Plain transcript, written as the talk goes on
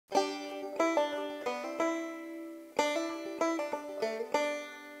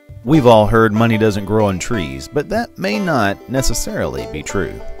We've all heard money doesn't grow on trees, but that may not necessarily be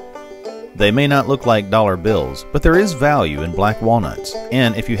true. They may not look like dollar bills, but there is value in black walnuts,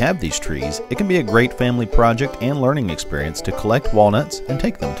 and if you have these trees, it can be a great family project and learning experience to collect walnuts and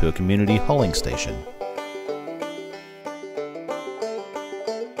take them to a community hulling station.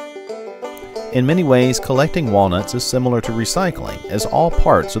 In many ways, collecting walnuts is similar to recycling, as all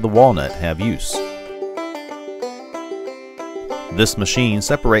parts of the walnut have use. This machine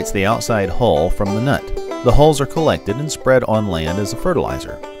separates the outside hull from the nut. The hulls are collected and spread on land as a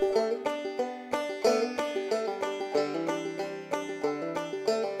fertilizer.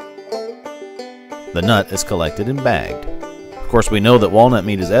 The nut is collected and bagged. Of course, we know that walnut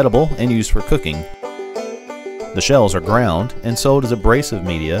meat is edible and used for cooking. The shells are ground and sold as abrasive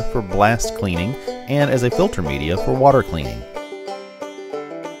media for blast cleaning and as a filter media for water cleaning.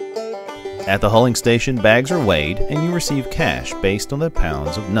 At the hulling station, bags are weighed and you receive cash based on the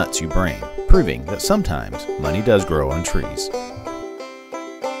pounds of nuts you bring, proving that sometimes money does grow on trees.